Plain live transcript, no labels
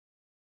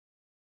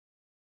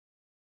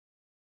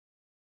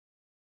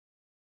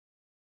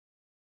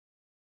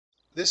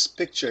This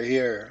picture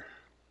here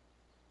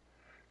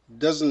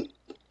doesn't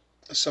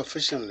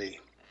sufficiently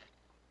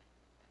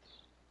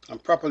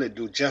and properly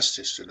do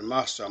justice to the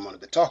master I'm going to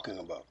be talking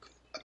about.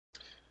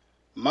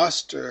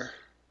 Master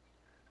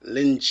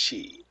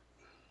Lin-Chi.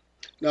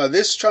 Now,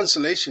 this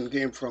translation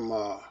came from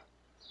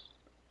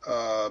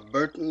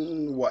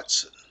Burton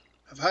Watson.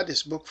 I've had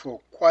this book for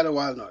quite a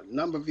while now, a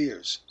number of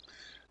years.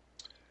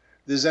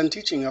 The Zen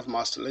teaching of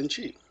Master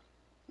Lin-Chi.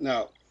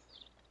 Now,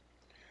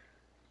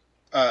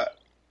 I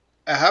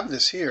have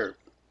this here.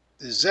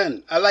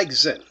 Zen. I like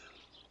Zen.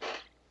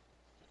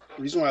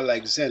 The reason why I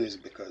like Zen is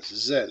because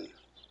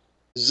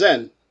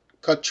Zen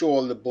cut through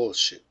all the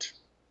bullshit.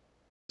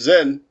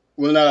 Zen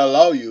will not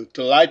allow you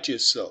to lie to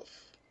yourself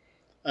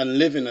and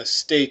live in a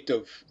state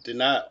of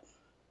denial.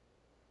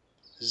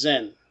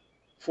 Zen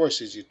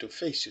forces you to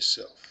face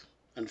yourself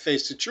and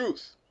face the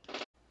truth.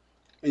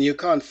 And you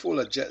can't fool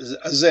a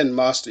Zen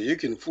master. You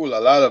can fool a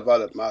lot of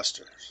other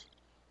masters.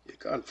 You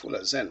can't fool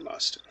a Zen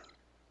master.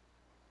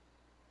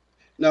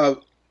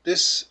 Now, the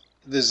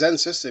Zen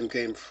system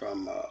came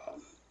from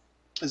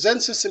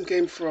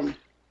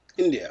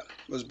India.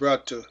 It was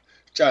brought to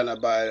China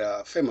by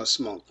a famous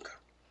monk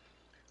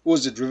who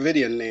was a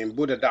Dravidian named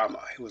Buddha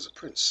Dharma. He was a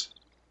prince.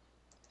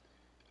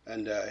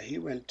 And he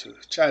went to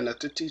China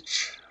to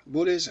teach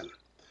Buddhism.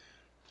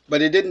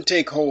 But it didn't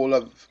take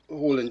hold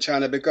in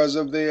China because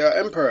of the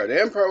emperor. The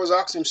emperor was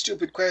asking him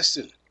stupid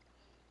questions.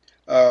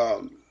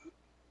 And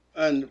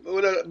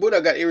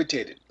Buddha got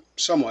irritated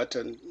somewhat,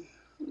 and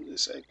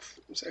it's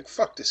like,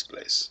 fuck this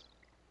place.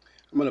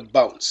 I'm going to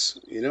bounce,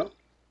 you know.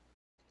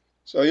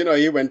 So,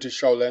 he went to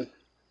Shaolin.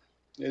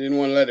 They didn't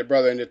want to let the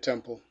brother in the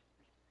temple.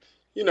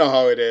 You know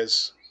how it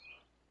is.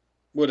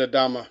 Buddha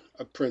Dharma,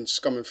 a prince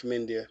coming from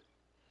India.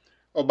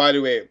 Oh, by the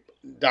way,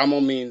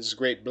 Dharma means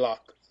great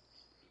block.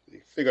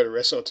 You figure the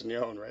rest out on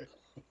your own, right?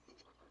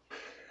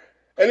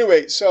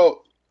 Anyway,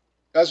 so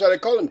that's why they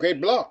call him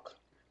Great Block.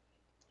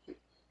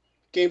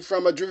 Came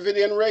from a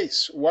Dravidian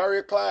race,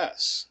 warrior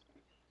class,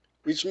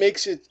 which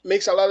makes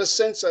a lot of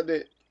sense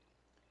that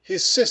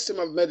his system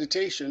of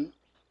meditation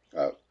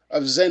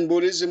of Zen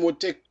Buddhism would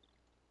take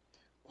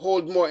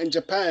hold more in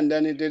Japan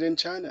than it did in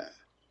China.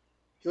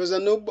 He was a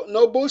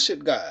no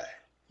bullshit guy,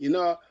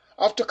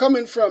 After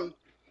walking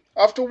from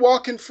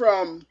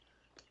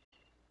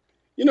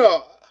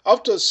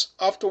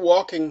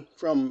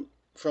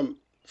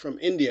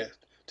India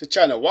to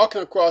China,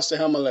 walking across the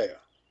Himalaya,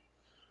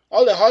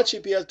 all the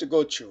hardship he had to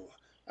go through,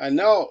 and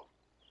now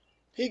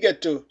he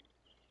get to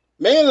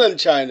mainland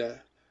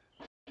China,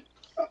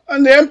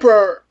 and the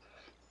emperor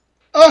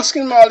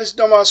asking him all this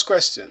dumbass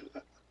question.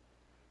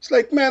 It's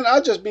like, man,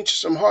 I've just been through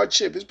some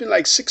hardship. It's been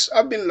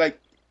I've been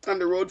on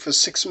the road for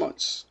 6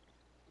 months.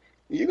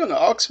 You're gonna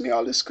ask me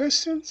all these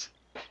questions?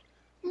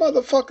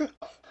 Motherfucker.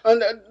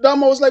 And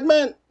Dharma was like,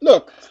 man,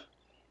 look,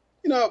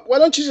 why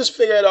don't you just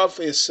figure it out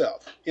for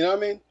yourself? You know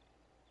what I mean?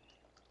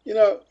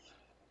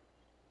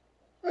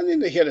 I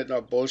need to hear that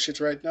no bullshit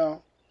right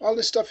now. All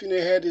this stuff in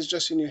your head is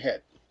just in your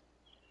head.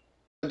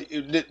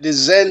 The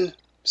Zen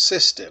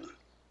system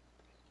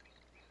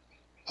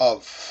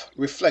of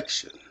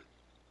reflection,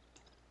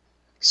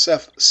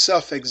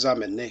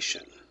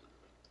 self-examination,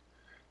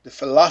 the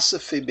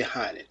philosophy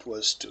behind it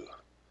was to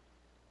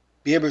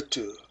be able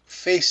to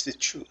face the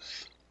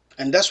truth.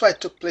 And that's why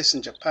it took place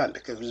in Japan,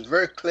 because it was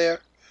very clear,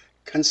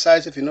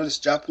 concise. If you notice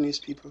Japanese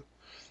people,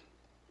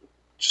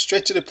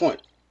 straight to the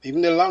point,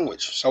 even their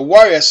language. It's a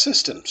warrior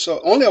system,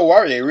 so only a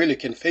warrior really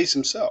can face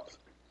himself.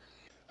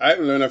 I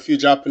learned a few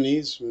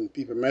Japanese when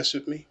people mess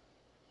with me.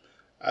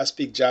 I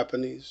speak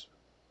Japanese.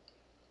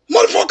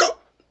 Motherfucker!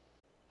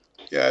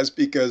 Yeah, I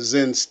speak a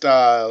Zen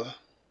style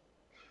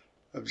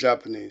of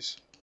Japanese.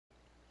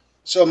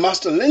 So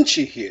Master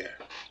Lin-Chi here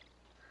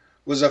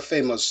was a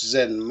famous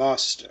Zen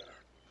master.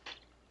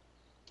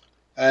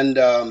 And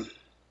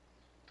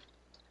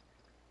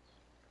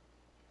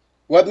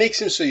what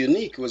makes him so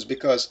unique was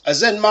because a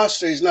Zen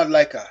master is not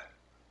like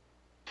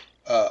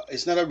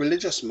it's not a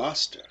religious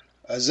master.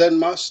 A Zen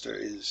master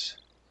is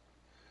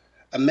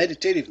a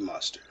meditative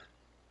master.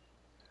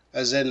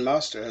 A Zen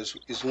master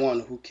is one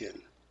who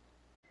can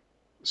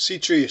see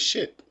through your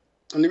shit.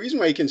 And the reason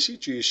why he can see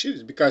through your shit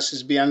is because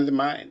it's beyond the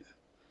mind.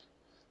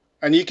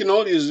 And you can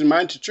only use the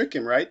mind to trick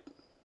him, right?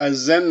 A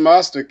Zen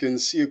master can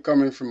see you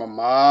coming from a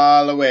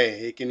mile away.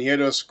 He can hear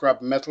those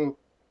scrap metal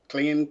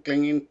clinging,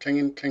 clinging,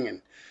 clinging,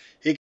 clinging.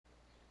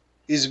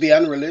 He's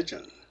beyond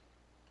religion.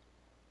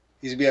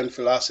 He's beyond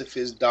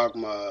philosophies,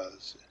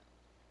 dogmas.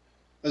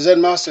 A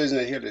Zen master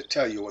isn't here to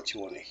tell you what you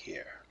want to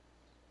hear.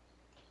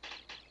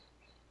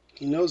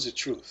 He knows the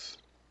truth.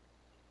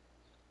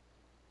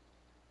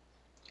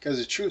 Because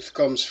the truth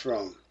comes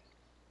from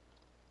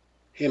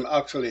him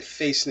actually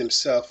facing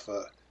himself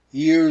for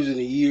years and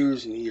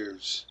years and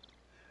years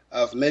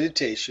of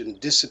meditation,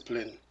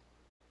 discipline,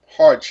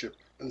 hardship,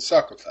 and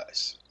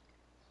sacrifice.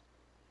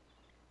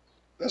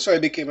 That's why he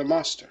became a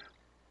master.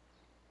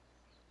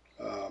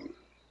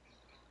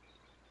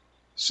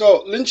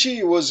 So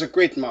Lin-Chi was a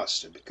great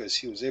master because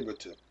he was able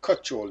to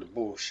cut through all the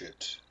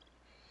bullshit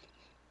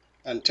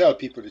and tell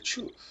people the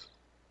truth.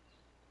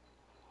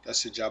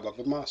 That's the job of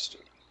a master.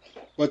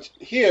 But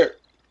here,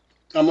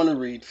 I'm going to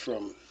read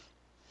from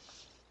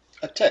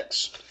a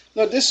text.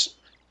 Now,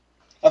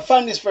 I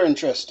find this very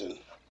interesting.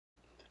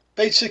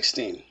 Page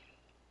 16.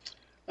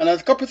 And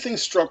a couple of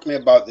things struck me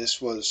about this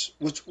which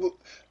was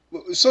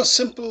so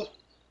simple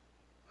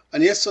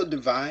and yet so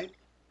divine.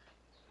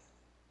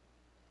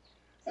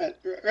 And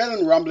rather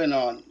than rambling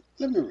on,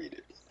 let me read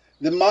it.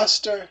 The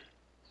master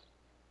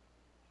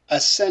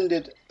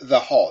ascended the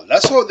hall.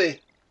 That's how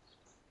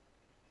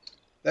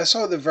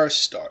the verse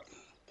starts.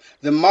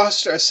 The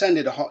master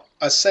ascended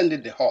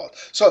the hall.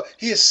 So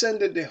he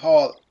ascended the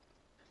hall.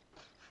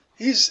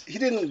 He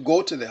didn't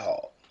go to the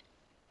hall.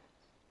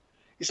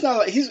 It's not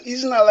like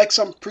he's not like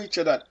some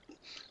preacher that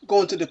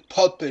going to the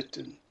pulpit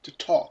and to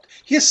talk.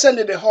 He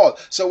ascended the hall.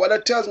 So what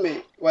it tells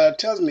me,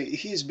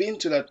 he's been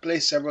to that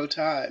place several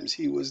times.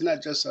 He was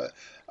not just a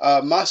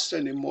master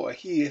anymore.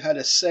 He had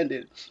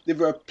ascended the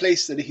very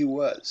place that he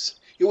was.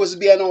 He was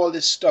beyond all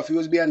this stuff. He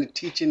was beyond the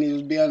teaching. He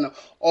was beyond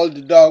all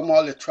the dogma,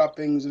 all the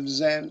trappings of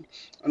Zen,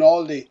 and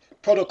all the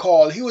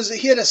protocol.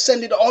 He had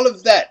ascended all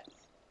of that.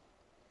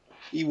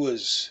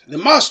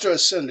 The master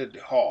ascended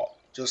the hall,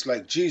 just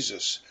like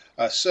Jesus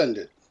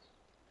ascended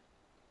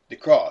the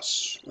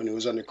cross. When he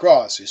was on the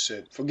cross, he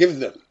said, "Forgive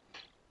them.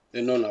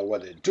 They know not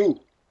what they do."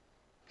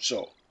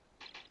 So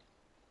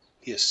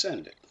he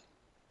ascended.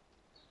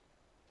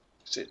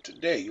 He said,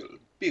 "Today you'll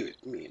be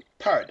with me in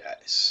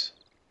paradise,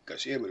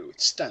 because you're able to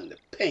withstand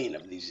the pain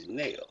of these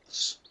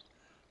nails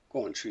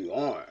going through your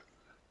arm."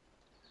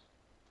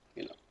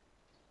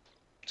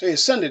 So he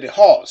ascended the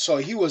hall. So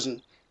he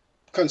wasn't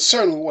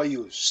concerned with what he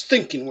was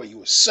thinking, what he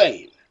was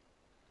saying.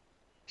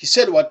 He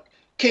said what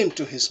came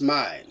to his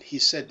mind. He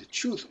said the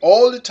truth.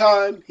 All the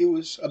time he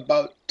was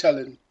about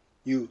telling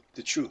you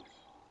the truth.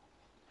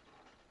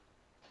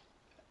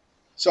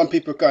 Some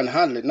people can't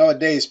handle it.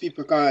 Nowadays,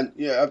 people can't.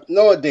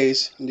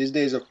 Nowadays, in these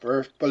days of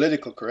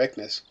political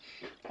correctness,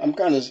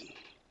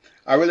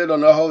 I really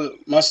don't know how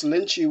Master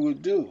Lin-Chi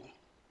would do,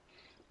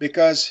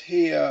 because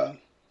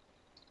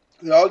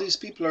with all these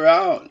people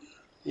around,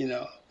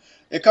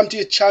 they come to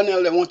your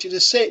channel, they want you to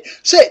say it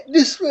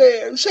this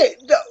way, say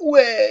it that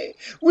way.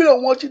 We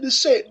don't want you to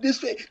say it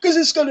this way because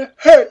it's going to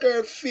hurt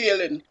our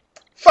feeling.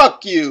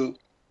 Fuck you.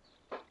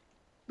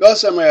 Go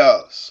somewhere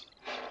else.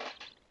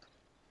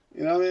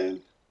 You know what I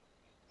mean?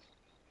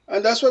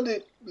 And that's what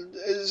the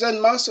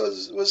Zen master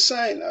was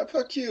saying.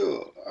 Fuck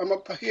you. I'm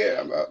up here.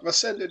 I've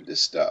ascended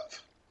this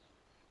stuff.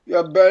 You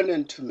are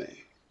burning to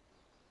me.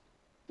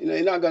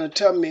 You're not going to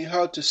tell me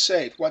how to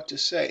say it, what to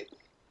say.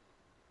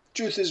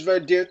 Truth is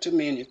very dear to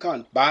me, and you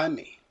can't buy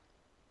me.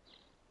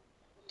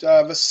 So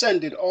I've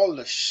ascended all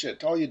the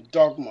shit, all your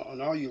dogma, and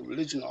all your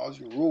religion, all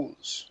your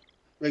rules,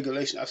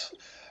 regulations.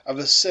 I've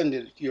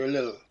ascended your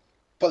little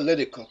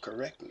political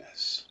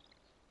correctness.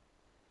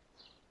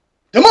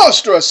 The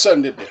master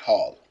ascended the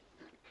hall.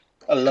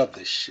 I love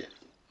this shit.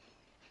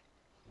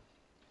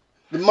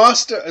 The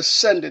master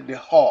ascended the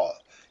hall.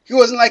 He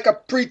wasn't like a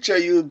preacher,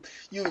 you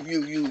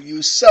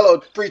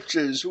sellout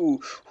preachers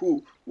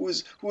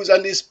who's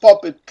on this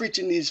pulpit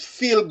preaching these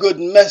feel-good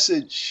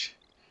message,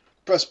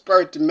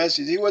 prosperity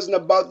message. He wasn't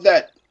about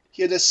that.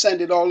 He had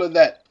ascended all of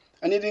that.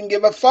 And he didn't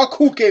give a fuck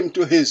who came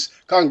to his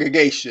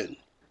congregation.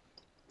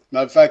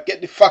 Matter of fact,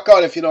 get the fuck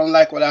out if you don't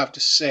like what I have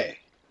to say.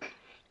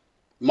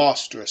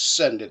 Master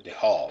ascended the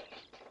hall.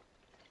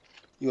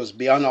 He was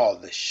beyond all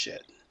this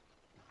shit.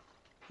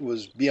 He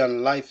was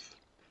beyond life.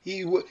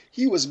 He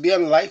was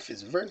beyond life,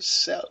 his very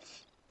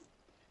self.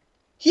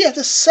 He had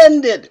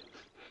ascended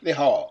the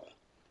hall.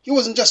 He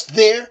wasn't just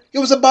there, he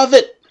was above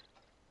it.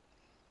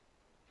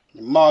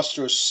 The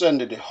master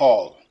ascended the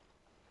hall,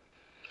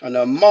 and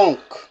a monk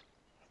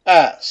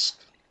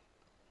asked,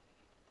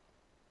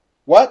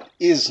 "What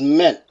is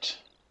meant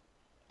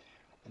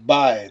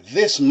by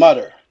this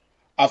matter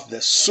of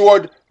the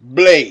sword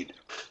blade?"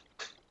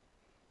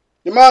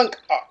 The monk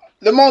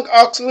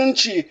asked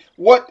Lin-Chi,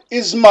 what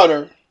is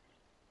meant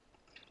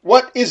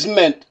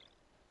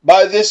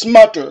by this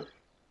matter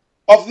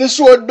of the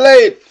sword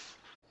blade?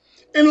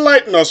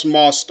 "Enlighten us,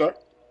 master.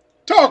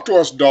 Talk to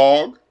us,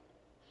 dog."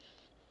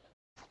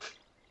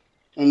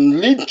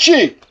 And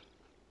Lin-Chi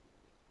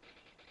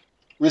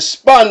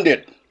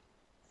responded.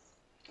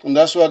 And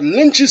that's what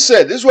Lin-Chi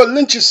said. This is what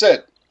Lin-Chi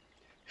said.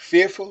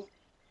 Fearful.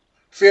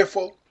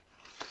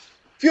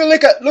 If you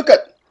look at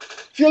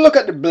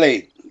the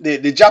blade,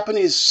 the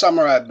Japanese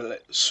samurai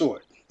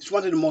sword, it's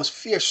one of the most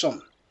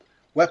fearsome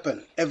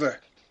weapon ever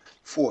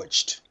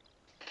forged.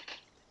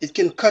 It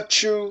can cut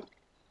through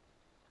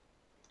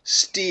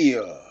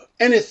steel,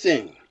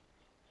 anything.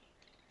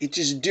 It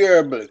is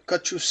durable. It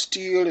cuts through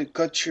steel. It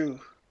cuts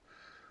through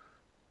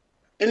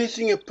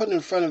anything you put in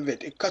front of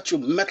it. It cuts through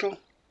metal.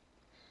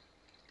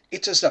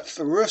 It is a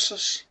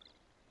ferocious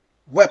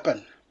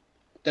weapon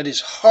that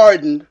is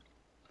hardened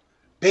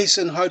based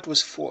on how it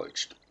was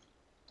forged.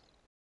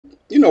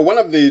 One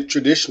of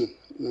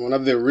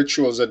the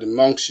rituals that the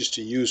monks used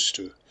to use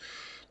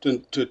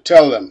to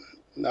tell them,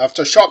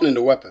 after sharpening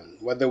the weapon,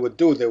 what they would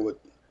do, they would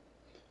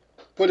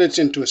put it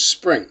into a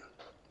spring,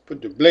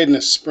 put the blade in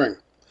a spring,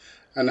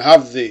 and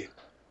have the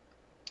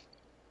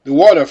the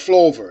water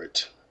flow over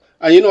it.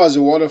 And you know, as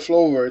the water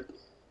flow over it,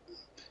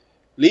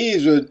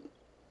 leaves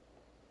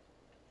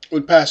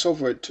would pass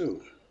over it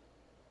too.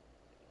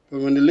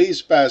 But when the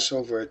leaves pass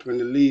over it, when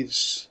the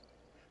leaves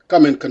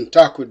come in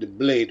contact with the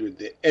blade, with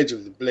the edge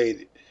of the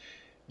blade,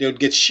 they would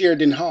get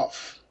sheared in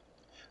half.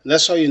 And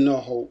that's how you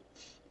know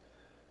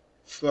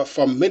how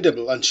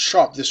formidable and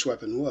sharp this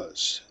weapon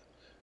was.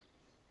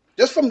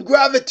 Just from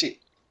gravity.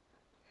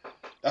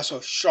 That's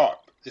how sharp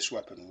this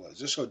weapon was.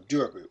 That's how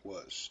durable it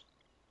was.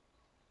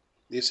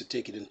 They used to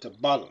take it into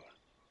battle.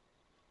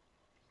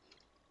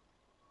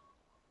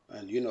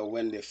 And you know,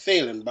 when they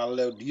fail in battle,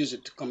 they would use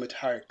it to commit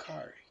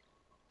harikari.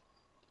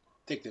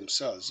 Take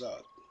themselves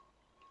out.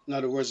 In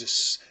other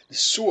words, the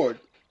sword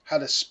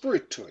had a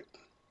spirit to it.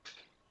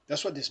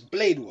 That's what this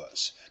blade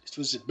was. This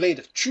was the blade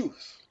of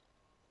truth.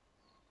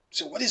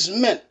 So what is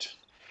meant?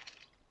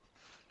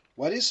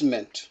 What is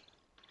meant?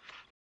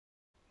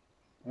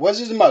 What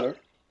is the matter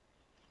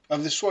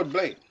of the sword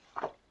blade?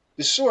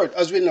 The sword,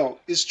 as we know,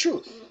 is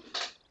truth.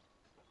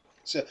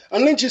 So,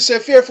 and Lin-Chi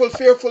said, fearful,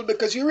 fearful,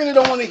 because you really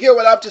don't want to hear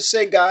what I have to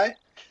say, guy.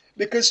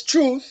 Because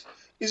truth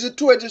is a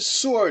two-edged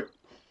sword.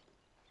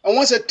 And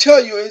once I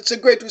tell you, it's a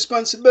great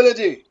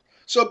responsibility.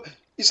 So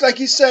it's like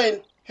he's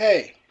saying,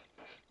 hey,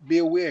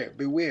 beware,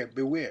 beware,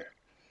 beware.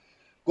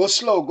 Go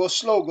slow, go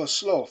slow, go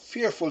slow.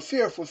 Fearful,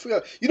 fearful,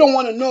 fearful. You don't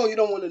want to know, you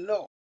don't want to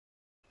know.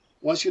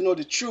 Once you know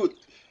the truth,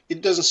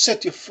 it doesn't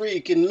set you free.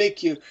 It can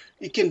make you,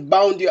 it can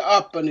bound you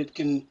up, and it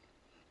can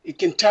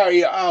tire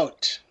you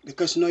out.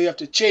 Because now you have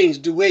to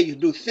change the way you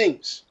do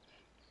things.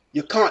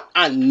 You can't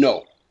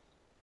unknow.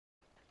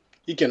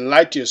 You can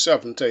lie to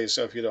yourself and tell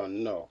yourself you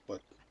don't know,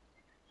 but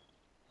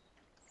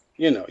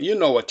you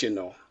know what you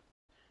know.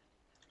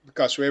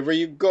 Because wherever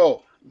you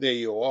go, there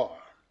you are.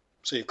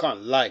 So you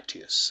can't lie to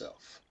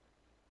yourself.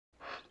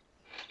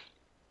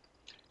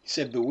 He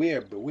said,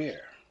 beware,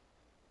 beware.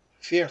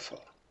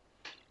 Fearful,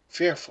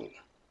 fearful.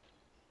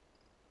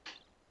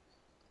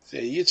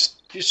 Say,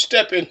 you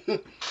stepping.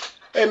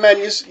 Hey man,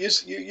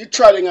 you're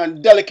treading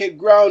on delicate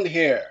ground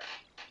here.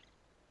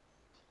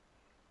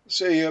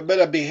 So you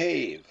better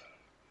behave.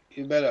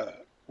 You better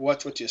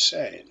watch what you're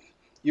saying.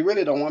 You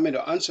really don't want me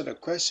to answer the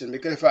question,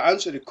 because if I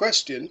answer the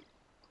question,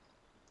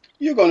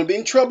 you're going to be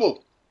in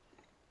trouble.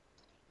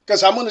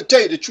 Because I'm going to tell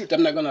you the truth.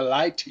 I'm not going to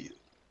lie to you.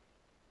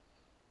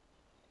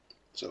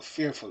 So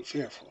fearful,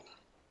 fearful.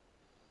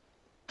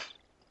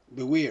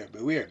 Beware,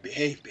 beware,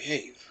 behave,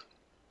 behave.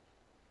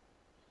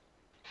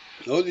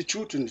 Know the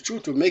truth, and the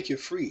truth will make you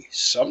free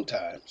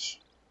sometimes.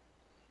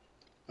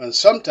 And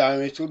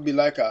sometimes it will be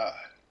like a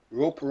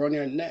rope around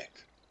your neck.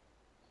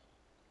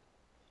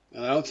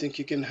 And I don't think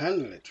you can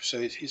handle it.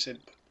 So he said,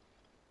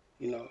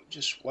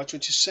 just watch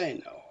what you're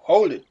saying now.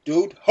 Hold it,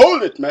 dude.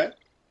 Hold it, man.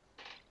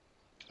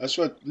 That's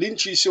what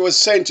Lin-Chi was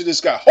saying to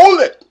this guy. Hold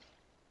it.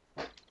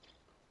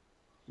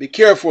 Be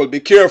careful,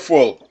 be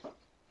careful.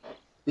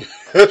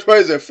 That's why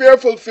he said,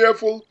 fearful,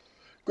 fearful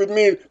could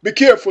mean be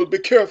careful, be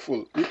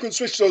careful. You could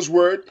switch those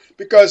words,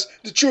 because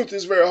the truth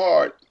is very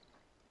hard.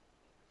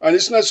 And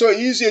it's not so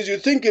easy as you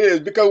think it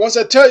is, because once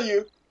I tell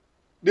you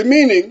the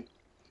meaning,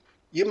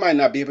 you might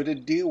not be able to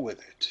deal with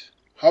it.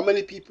 How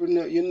many people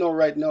you know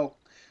right now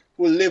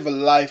who live a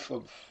life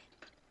of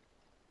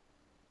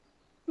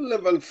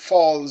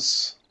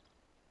false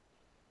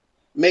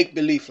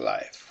make-believe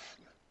life?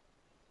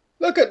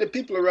 Look at the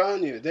people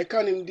around you. They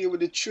can't even deal with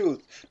the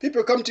truth.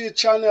 People come to your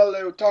channel,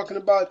 they're talking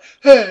about,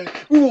 hey,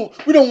 we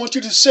don't want you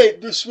to say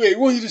it this way.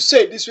 We want you to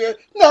say it this way.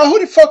 Now, who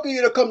the fuck are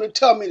you to come and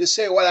tell me to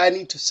say what I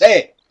need to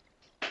say?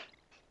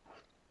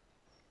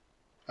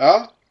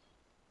 Huh?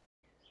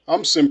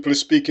 I'm simply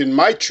speaking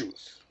my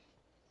truth.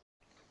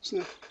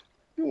 You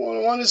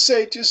want to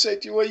say it, just say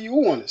it the way you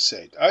want to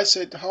say it. I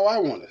say it how I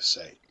want to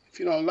say it. If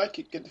you don't like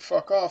it, get the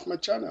fuck off my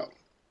channel.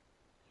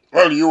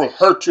 Well, you will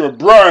hurt your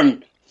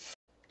brand.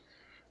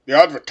 The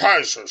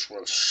advertisers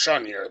will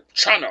shun your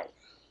channel.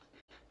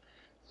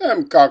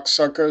 Them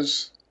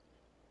cocksuckers.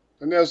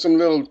 And there's some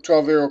little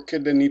 12-year-old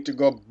kid that need to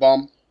go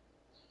bomb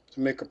to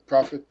make a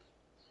profit.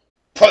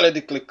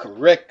 Politically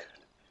correct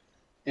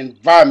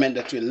environment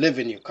that we live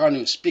in, you can't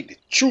even speak the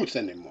truth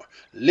anymore.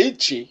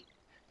 Lin-Chi,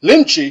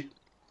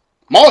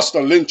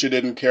 Master Lin-Chi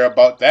didn't care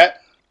about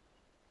that.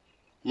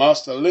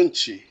 Master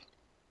Lin-Chi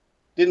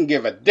didn't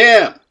give a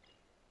damn.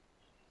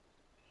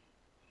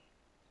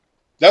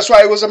 That's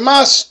why he was a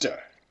master.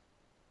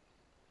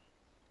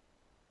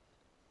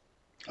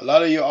 A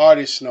lot of your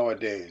artists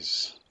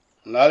nowadays,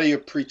 a lot of your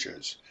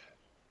preachers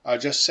are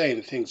just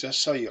saying things just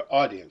so your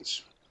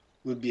audience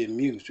will be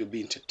amused, will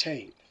be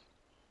entertained.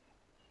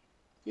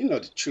 You know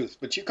the truth,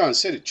 but you can't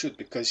say the truth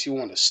because you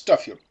want to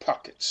stuff your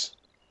pockets.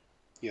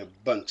 You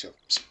bunch of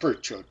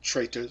spiritual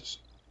traitors.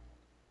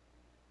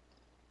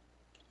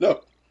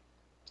 Look,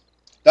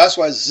 that's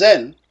why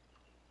Zen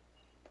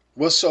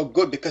was so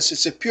good, because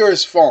it's the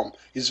purest form.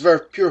 It's a very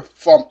pure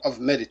form of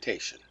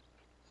meditation.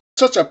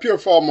 Such a pure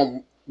form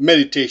of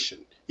meditation.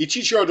 It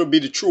teaches you how to be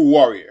the true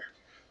warrior.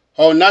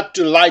 How not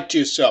to lie to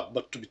yourself,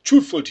 but to be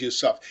truthful to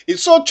yourself.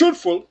 It's so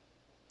truthful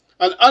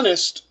and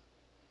honest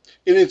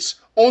in its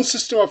own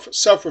system of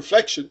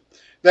self-reflection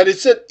that it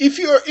said, if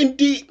you're in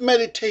deep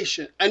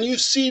meditation and you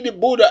see the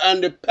Buddha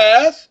on the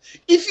path,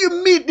 if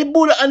you meet the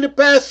Buddha on the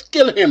path,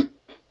 kill him.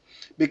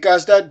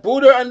 Because that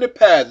Buddha on the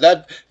path,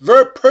 that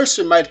very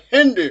person might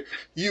hinder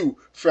you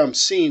from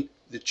seeing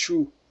the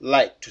true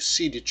light, to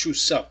see the true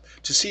self,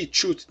 to see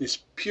truth in its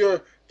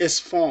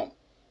purest form.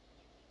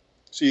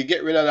 So you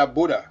get rid of that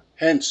Buddha.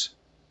 Hence,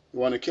 you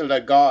want to kill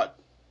that God.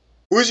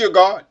 Who is your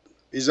God?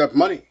 Is that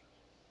money,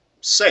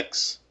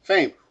 sex,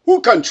 fame? Who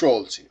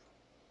controls you?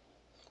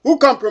 Who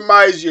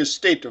compromises your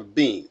state of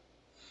being?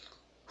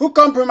 Who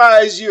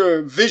compromises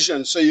your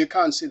vision so you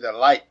can't see the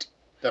light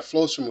that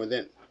flows from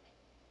within?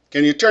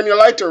 Can you turn your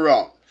light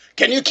around?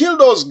 Can you kill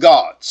those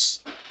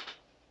gods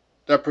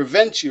that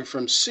prevent you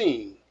from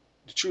seeing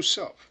the true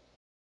self?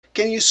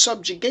 Can you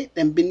subjugate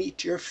them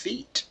beneath your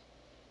feet?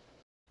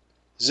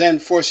 Zen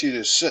forces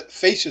you to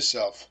face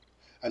yourself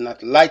and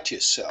not lie to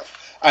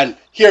yourself. And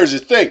here's the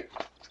thing.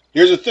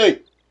 Here's the thing.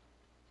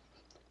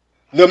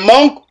 The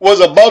monk was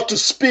about to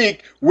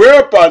speak,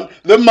 whereupon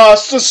the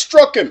master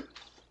struck him.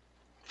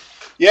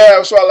 Yeah,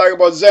 that's what I like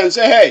about Zen.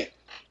 Say, hey,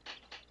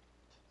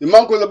 the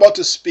monk was about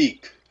to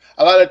speak.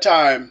 A lot of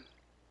time,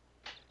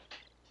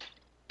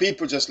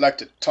 people just like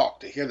to talk.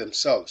 They hear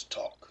themselves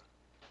talk.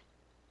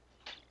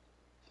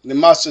 The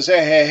master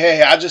say,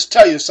 hey, I just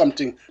tell you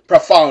something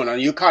profound,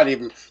 and you can't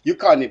even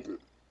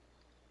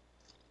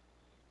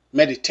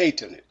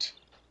meditate on it.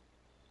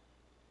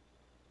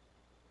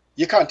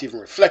 You can't even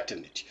reflect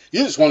on it.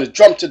 You just want to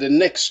jump to the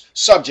next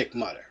subject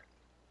matter.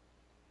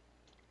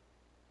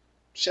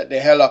 Shut the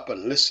hell up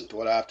and listen to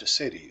what I have to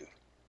say to you.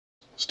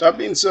 Stop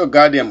being so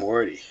goddamn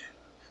wordy.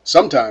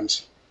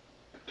 Sometimes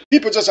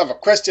people just have a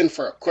question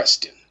for a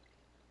question.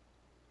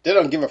 They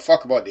don't give a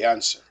fuck about the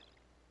answer.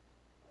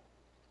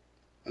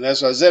 And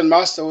that's why Zen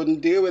Master wouldn't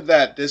deal with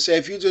that. They say,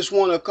 if you just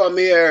want to come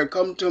here,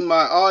 come to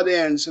my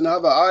audience and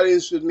have an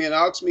audience with me and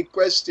ask me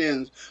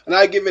questions, and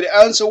I give you the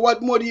answer,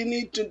 what more do you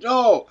need to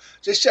know?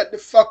 Just shut the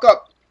fuck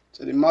up.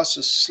 So the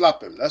Master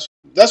slap him.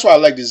 That's why I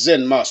like the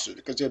Zen Master,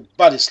 because your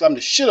body slam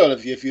the shit out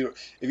of you if you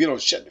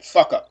don't shut the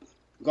fuck up.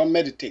 Go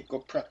meditate, go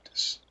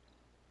practice.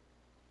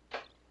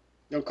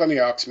 Don't come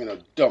here and ask me no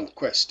dumb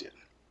question.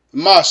 The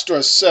Master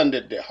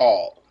ascended the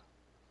hall.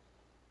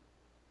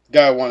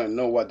 Guy want to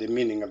know what the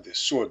meaning of the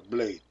sword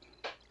blade.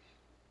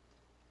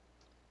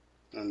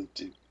 And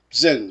the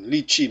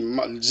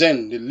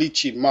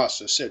Lin-Chi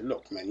master said,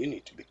 look, man, you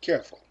need to be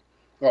careful.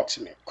 You ask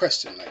me a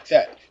question like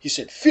that. He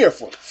said,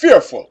 fearful,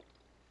 fearful.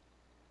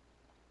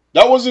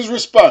 That was his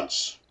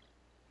response.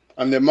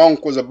 And the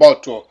monk was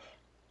about to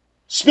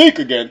speak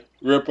again,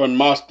 whereupon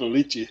Master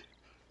Lin-Chi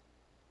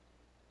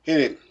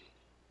hit him,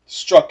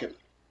 struck him,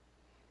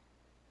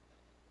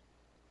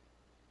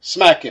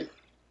 smack him.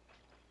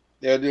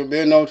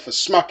 They're known for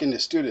smacking the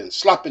students,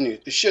 slapping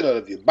the shit out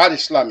of you, body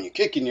slamming you,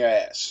 kicking your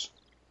ass.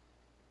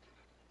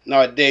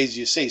 Nowadays,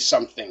 you say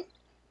something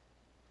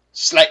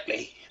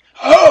slightly.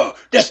 Oh,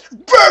 that's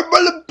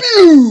verbal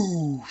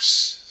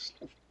abuse.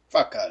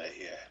 Fuck out of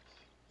here.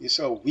 You're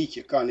so weak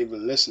you can't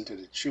even listen to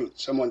the truth.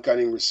 Someone can't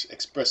even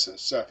express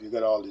himself. You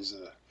got all these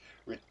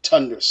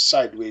rotunda,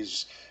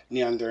 sideways,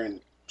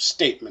 meandering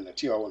statement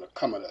that you all want to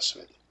come at us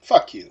with.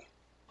 Fuck you.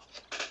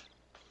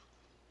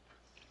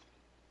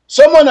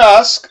 Someone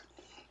asked,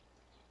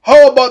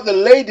 how about the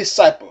lay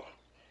disciple,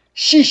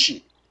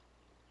 Shishi,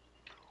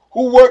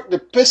 who worked the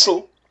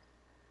pistol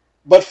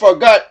but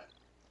forgot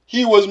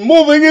he was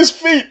moving his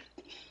feet?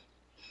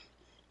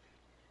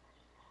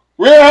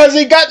 Where has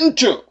he gotten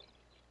to?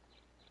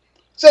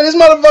 Said this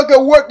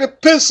motherfucker worked the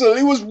pistol.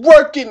 He was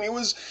working. He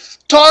was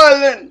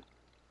toiling.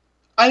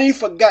 And he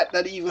forgot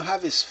that he even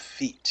have his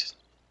feet.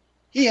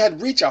 He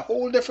had reached a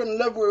whole different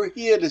level where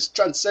he had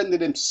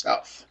transcended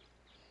himself.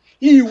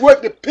 He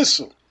worked the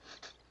pistol.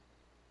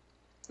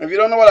 If you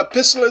don't know what a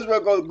pistol is, well,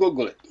 go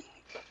Google it.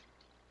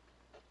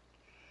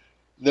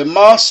 The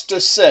master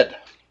said,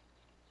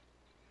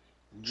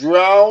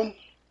 drown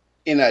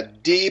in a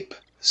deep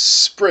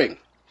spring.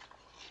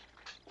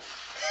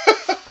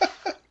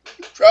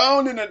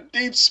 Drown in a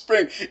deep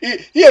spring.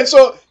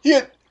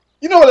 You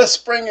know what a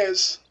spring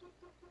is?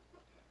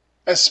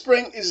 A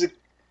spring is the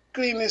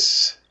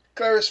cleanest,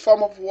 clearest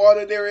form of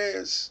water there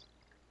is.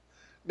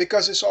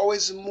 Because it's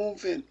always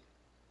moving.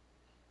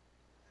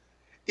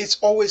 It's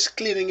always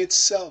cleaning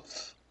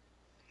itself.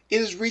 It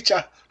has reached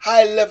a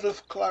high level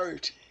of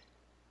clarity.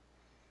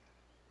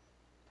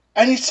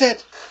 And he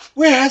said,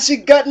 where has he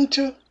gotten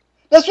to?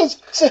 That's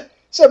what said,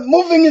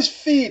 moving his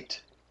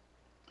feet.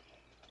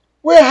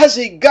 Where has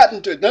he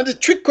gotten to? Now the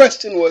trick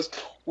question was,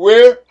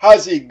 where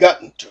has he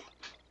gotten to?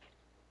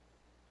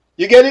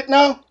 You get it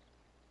now?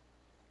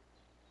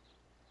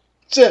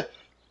 So,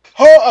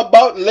 how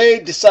about lay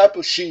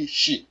disciple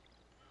Shi,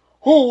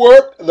 who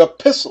worked the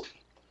pistol,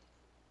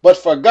 but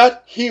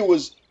forgot he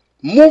was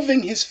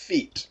moving his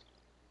feet?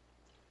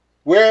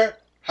 Where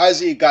has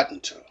he gotten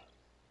to?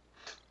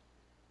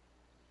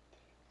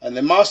 And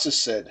the master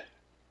said,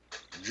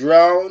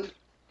 drown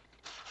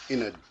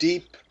in a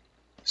deep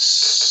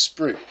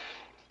spring.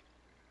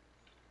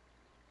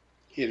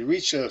 He had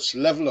reached a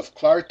level of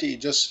clarity, he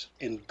just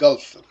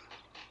engulfed them.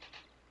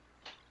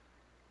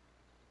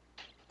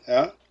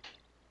 Yeah?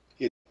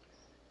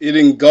 It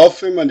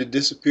engulfed him and it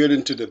disappeared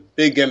into the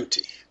big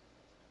empty.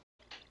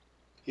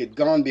 He had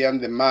gone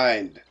beyond the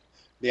mind,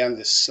 beyond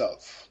the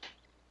self.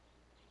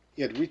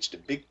 He had reached the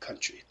big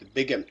country, the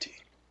big empty.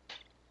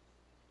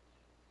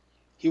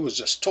 He was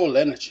just total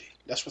energy.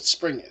 That's what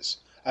spring is.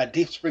 A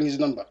deep spring is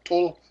nothing but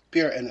total,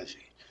 pure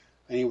energy.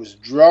 And he was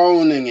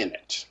drowning in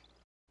it.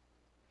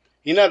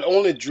 He not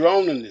only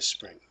drowned in this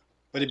spring,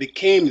 but he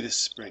became this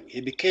spring.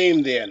 He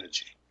became the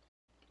energy.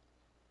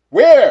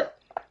 Where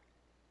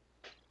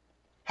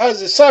has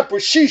the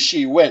cypress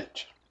Shishi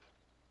went?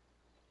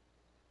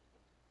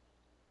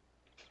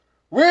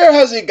 Where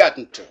has he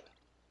gotten to?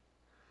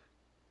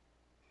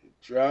 He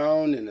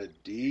drowned in a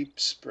deep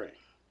spring.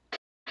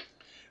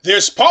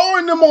 There's power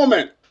in the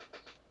moment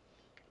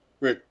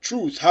where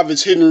truth have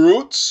its hidden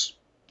roots.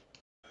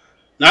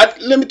 Not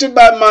limited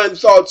by mind,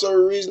 thoughts,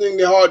 or reasoning,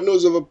 the heart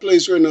knows of a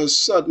place where no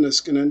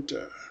sadness can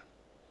enter.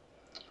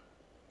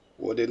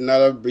 Would it not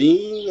have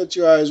been that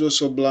your eyes were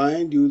so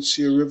blind you would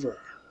see a river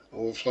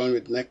overflowing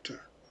with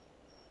nectar,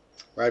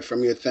 right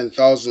from your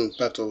 10,000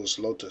 petals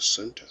lotus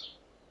center?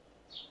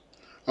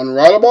 And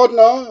right about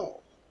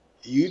now,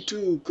 you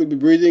too could be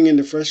breathing in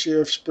the fresh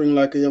air of spring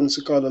like a young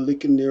cicada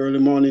licking the early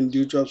morning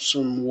dewdrops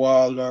from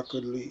wild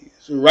orchid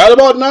leaves. Right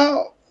about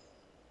now.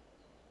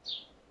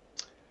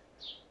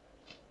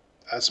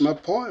 That's my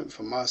poem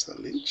for Master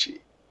Lin-Chi.